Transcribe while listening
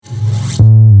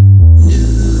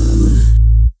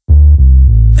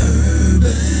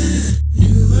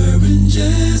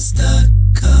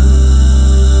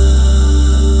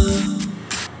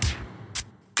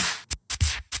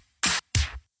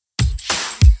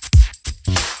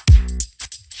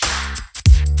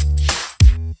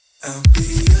I'll be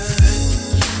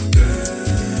your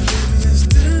girl. Just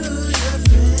do your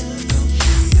thing. I'll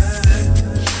be your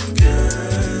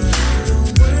girl. Don't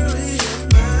worry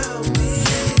about me.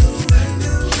 Right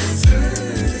now it's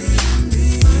hurting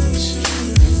me.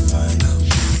 I'll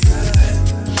be your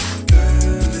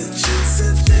girl. That you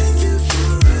said thank you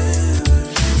for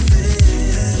everything.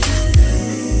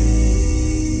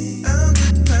 I'll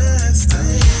get past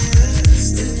this.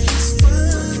 It's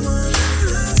fun while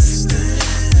it lasts.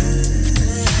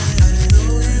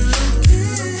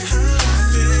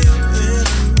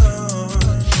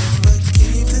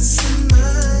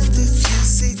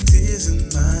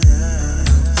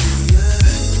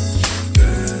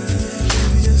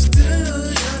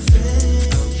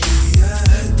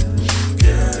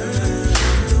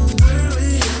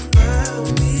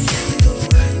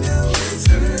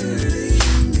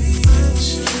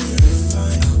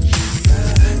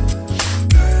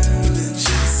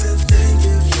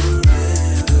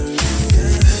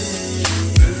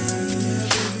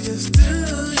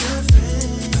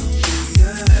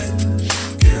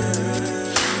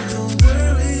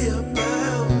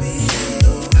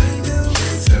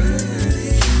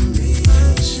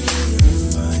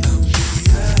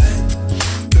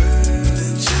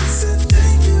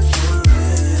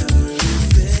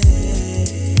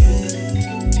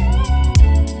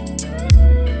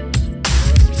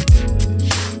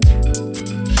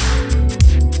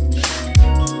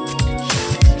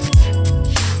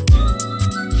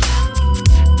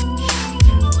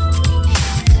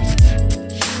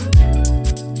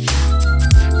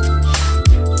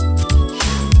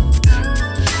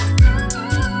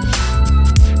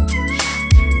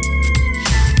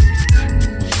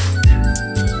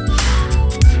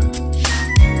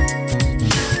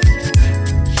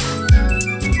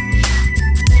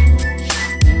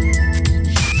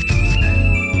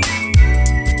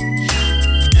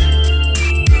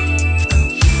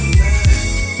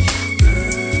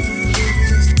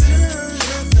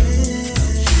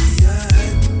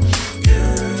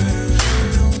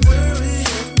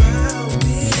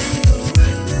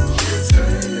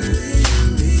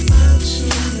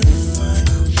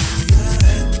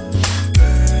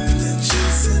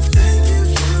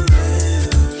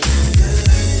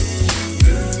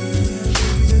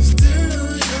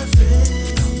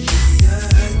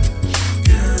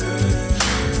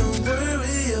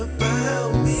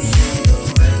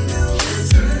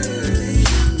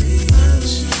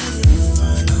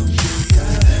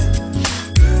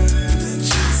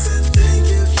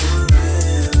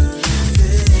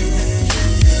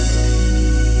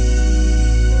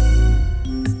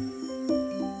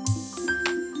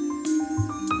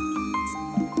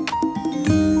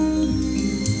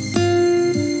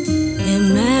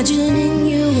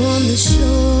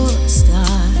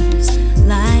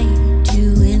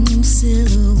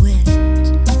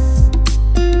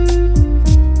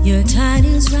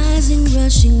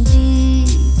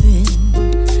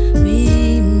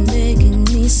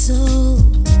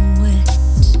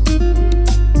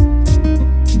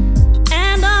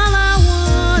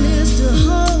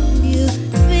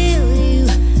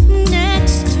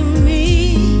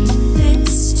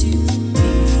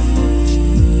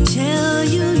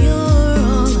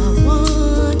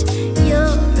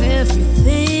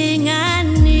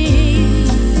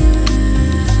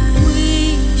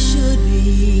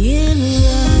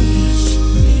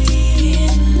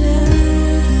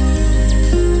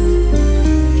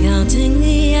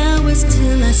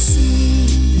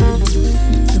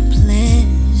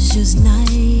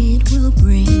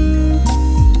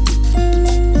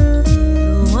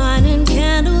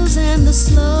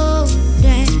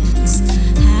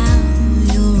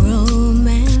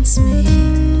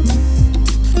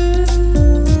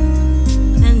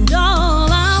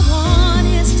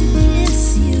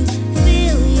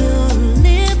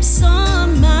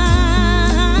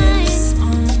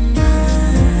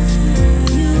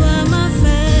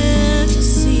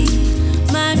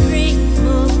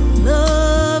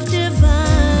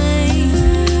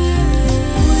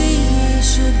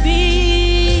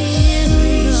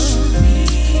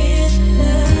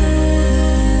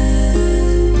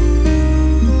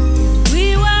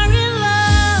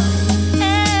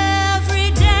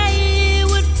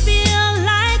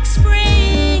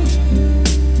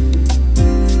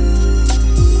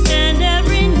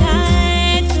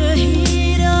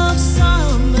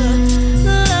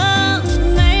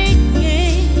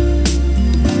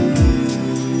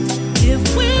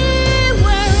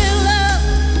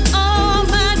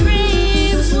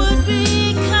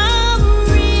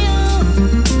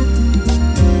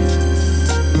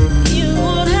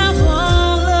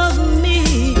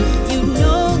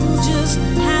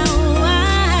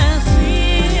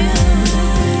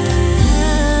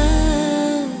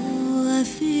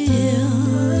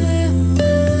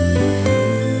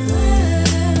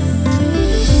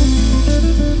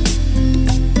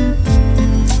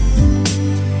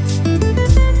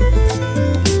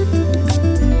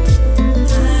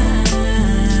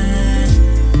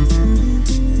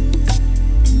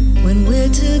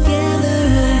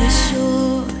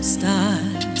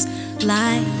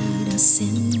 light us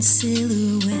in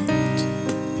silhouette.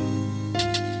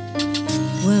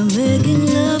 We're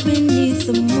making love beneath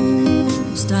the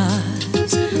moon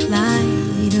stars,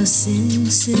 light us in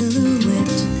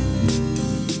silhouette.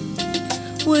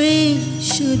 We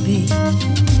should be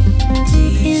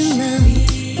in love.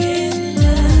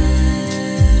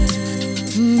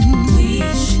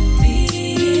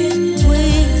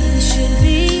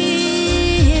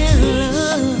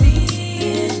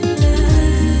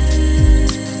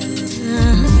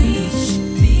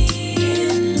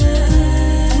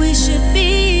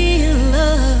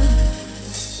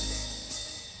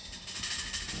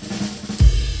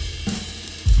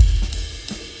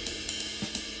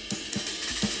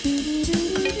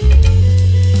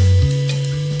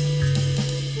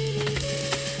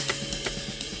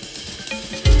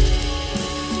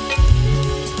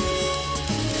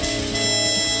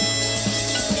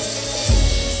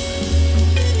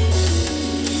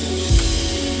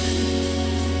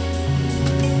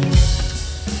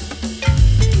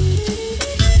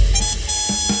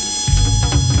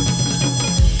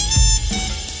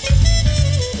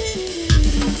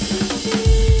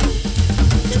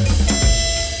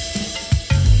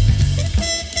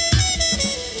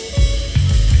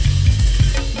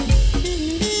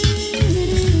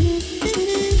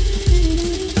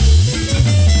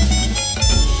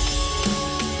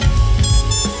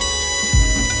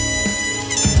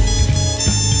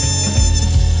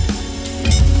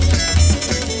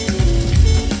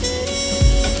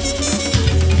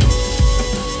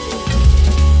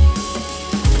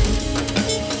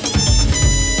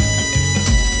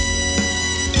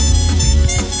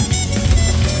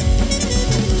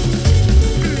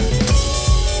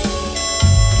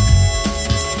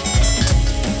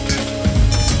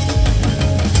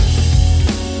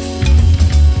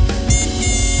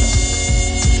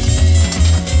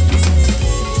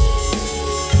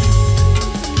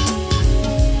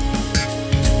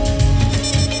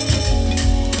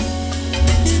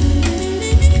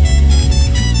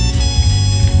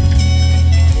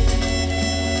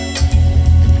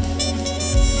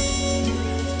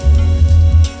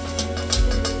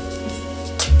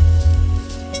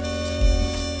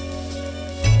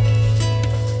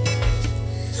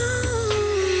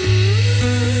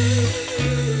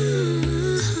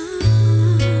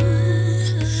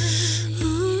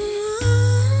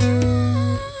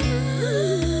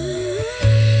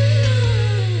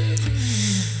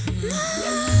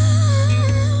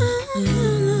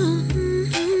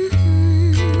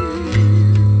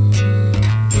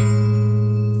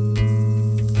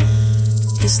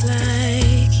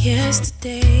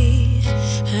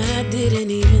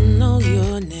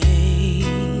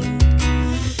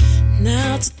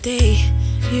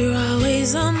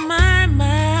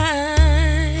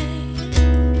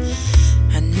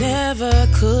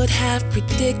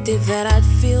 That I'd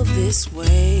feel this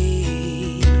way.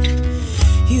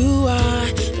 You are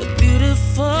a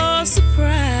beautiful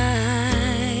surprise.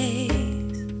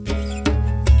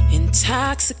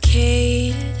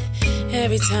 Intoxicated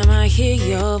every time I hear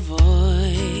your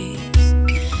voice.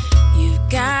 You've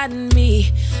gotten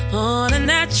me on a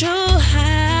natural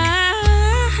high.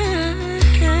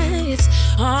 It's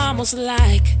almost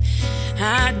like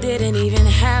I didn't even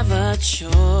have a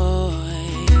choice.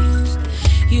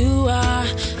 You are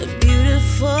a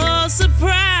beautiful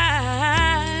surprise.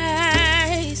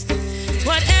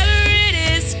 Whatever it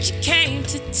is that you came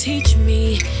to teach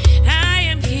me, I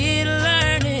am here to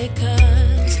learn it,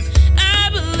 'cause I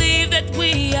believe that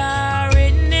we are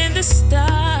written in the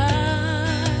stars.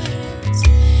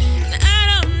 And I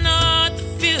don't know what the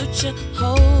future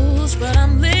holds, but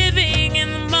I'm living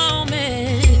in the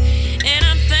moment. And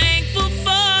I'm thankful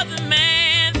for the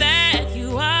man that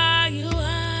you are.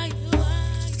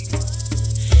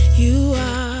 You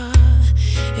are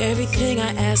everything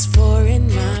I ask for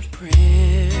in my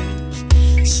prayers.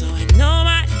 So I know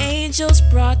my angels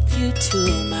brought you to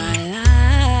my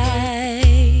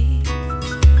life.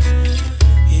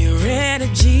 Your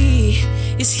energy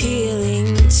is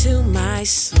healing to my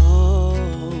soul.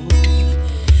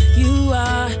 You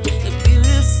are a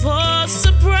beautiful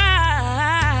surprise.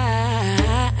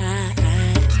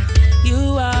 You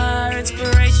are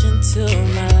inspiration to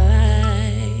my life.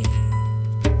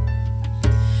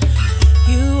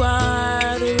 You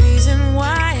are the reason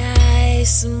why I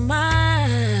smile.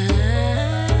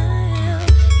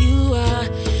 You are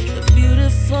a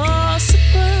beautiful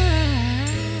surprise.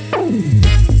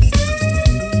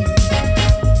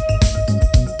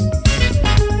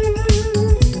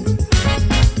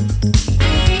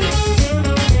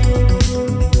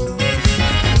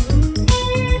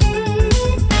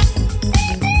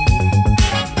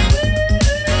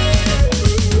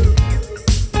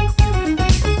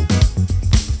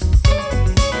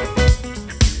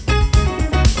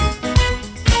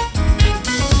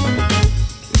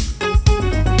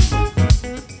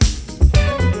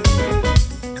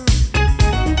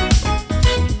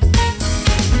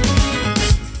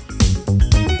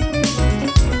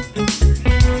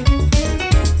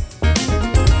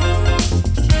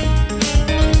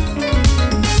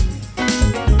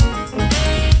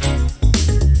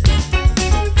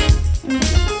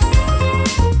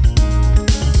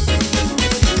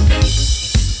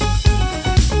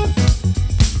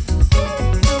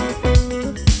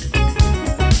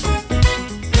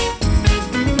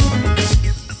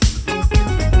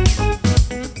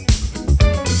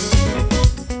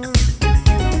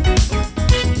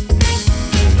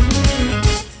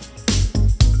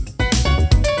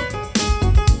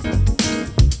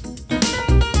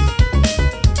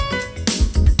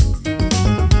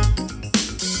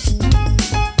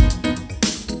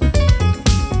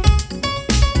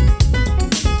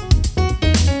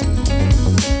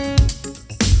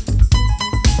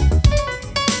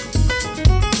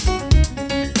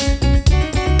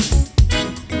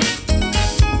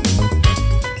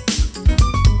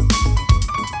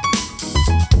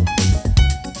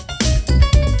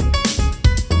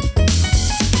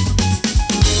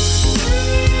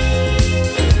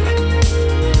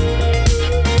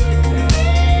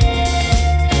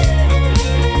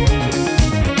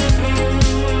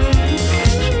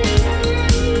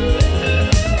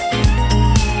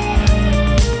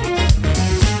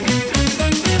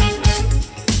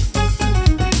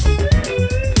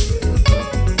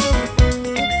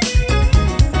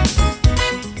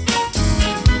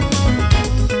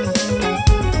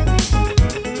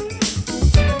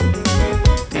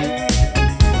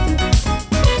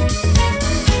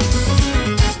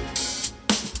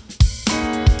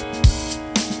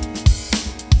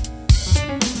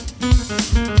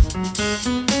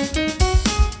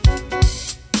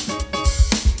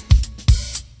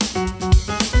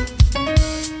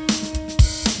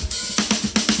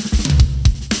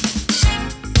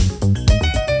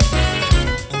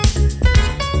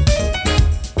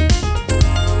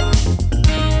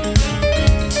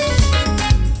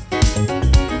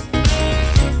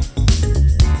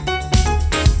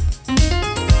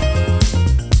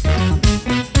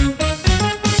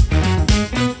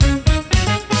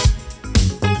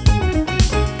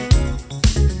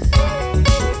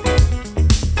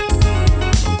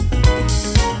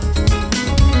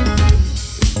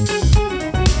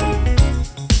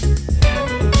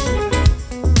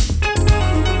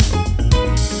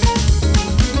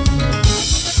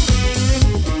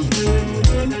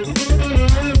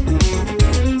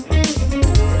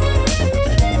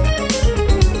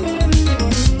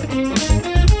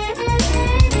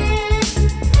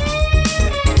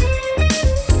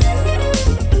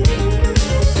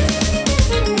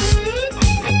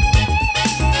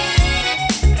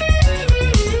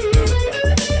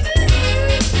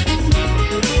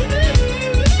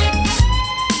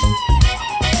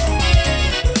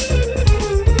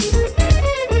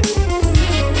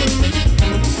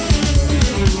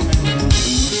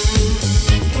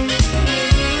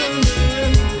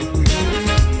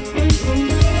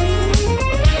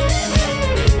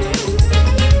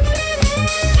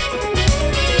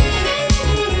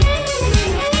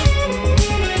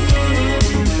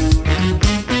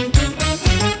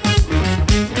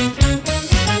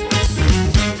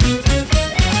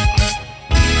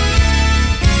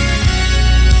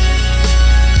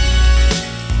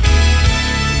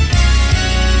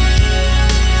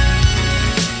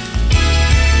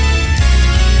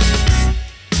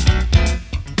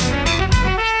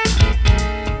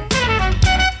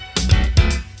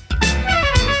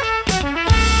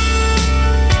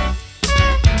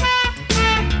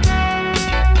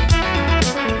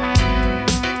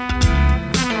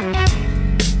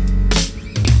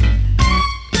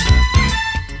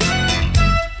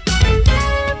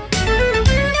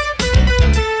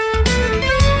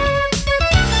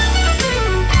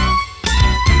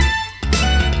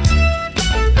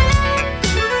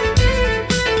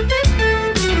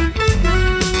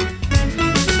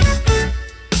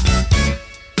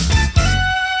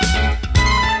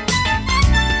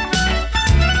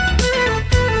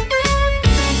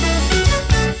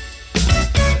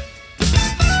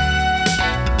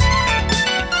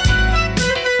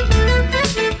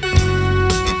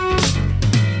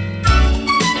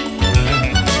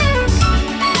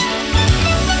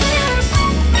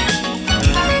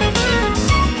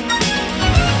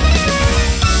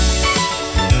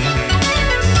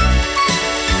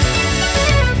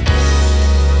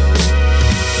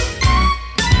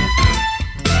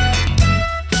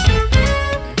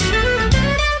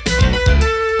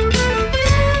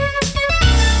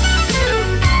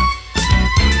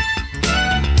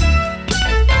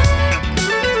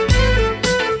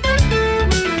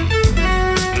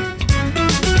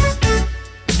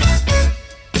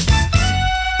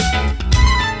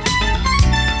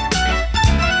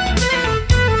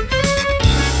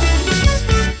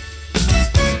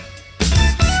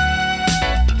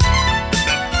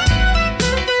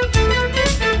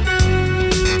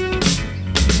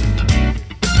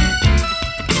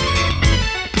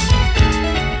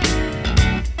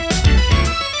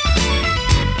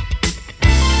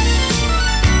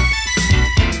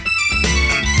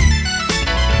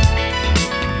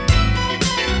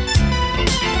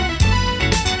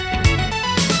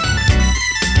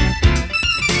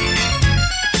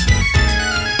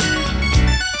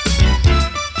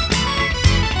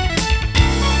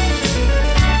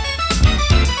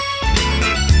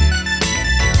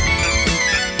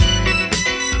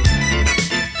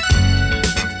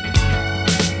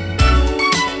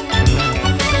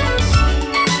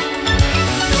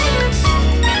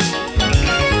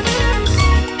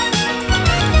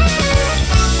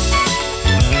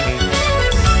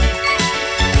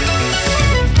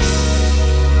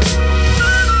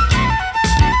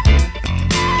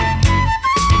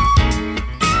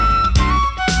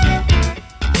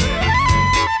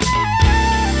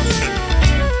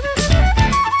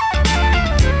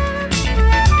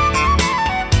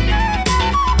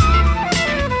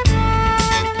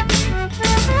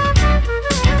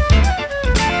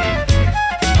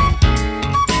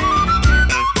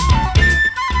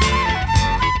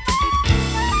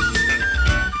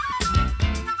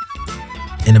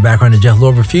 background, the Jeff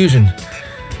Lorber fusion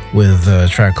with a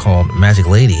track called Magic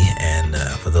Lady. And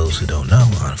for those who don't know,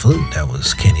 on flute, that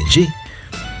was Kenny G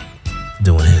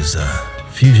doing his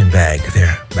fusion bag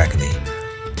there back in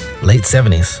the late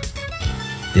 70s.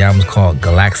 The album's called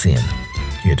Galaxian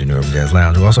here at the New Urban Jazz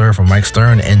Lounge. We also heard from Mike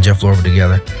Stern and Jeff Lorber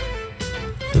together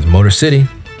with Motor City.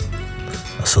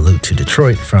 A salute to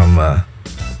Detroit from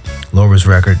Lorber's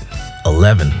record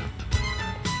 11.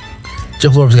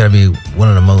 Jeff Lorber's got to be one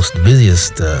of the most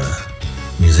busiest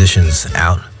musicians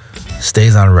out.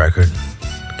 Stays on record,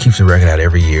 keeps a record out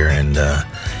every year, and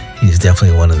he's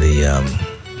definitely one of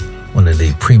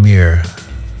the premier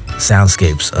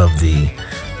soundscapes of the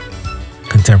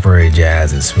contemporary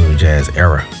jazz and smooth jazz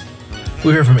era.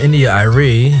 We heard from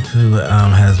Indie.Arie, who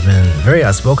has been very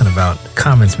outspoken about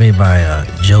comments made by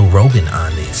Joe Rogan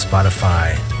on the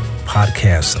Spotify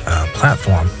podcast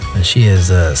platform, and she has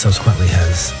subsequently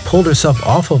has pulled herself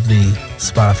off of the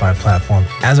Spotify platform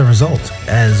as a result,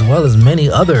 as well as many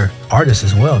other artists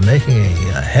as well, making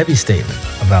a heavy statement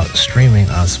about streaming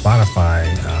on Spotify.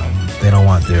 They don't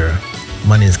want their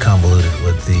money is convoluted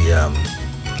with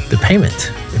the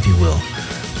payment, if you will,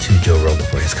 to Joe Rogan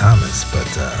for his comments. But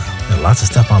there's lots of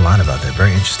stuff online about that.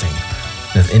 Very interesting.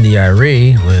 That's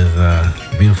Indie.Arie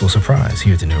with Beautiful Surprise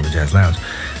here at the New Urban Jazz Lounge.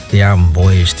 The album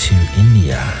Voyage to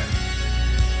India.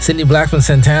 Sidney Blackman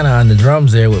Santana on the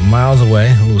drums there with Miles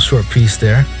Away, a little short piece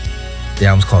there. The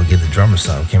album's called Give the Drummer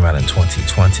Some. Came out in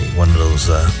 2020. One of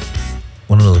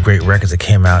those great records that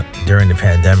came out during the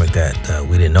pandemic that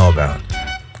we didn't know about.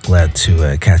 Glad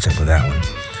to catch up with that one.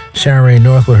 Sharon Ray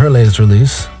North with her latest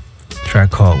release, a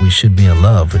track called We Should Be in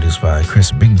Love, produced by Chris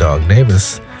Big Dog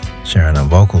Davis. Sharon on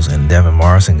vocals, and Devin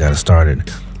Morrison got it started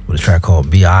with a track called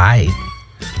Be Alright.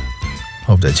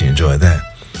 Hope that you enjoyed that.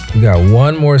 We got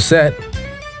one more set,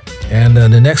 and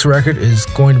the next record is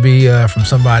going to be from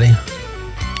somebody.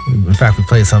 In fact, we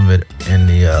played some of it in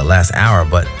the last hour,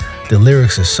 but the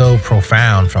lyrics are so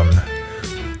profound from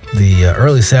the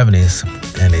early 70s,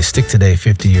 and they stick today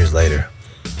 50 years later.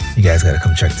 You guys got to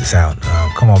come check this out.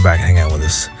 Come on back and hang out with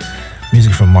us.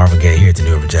 Music from Marvin Gaye here at the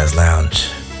New Urban Jazz Lounge.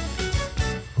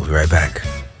 We'll be right back.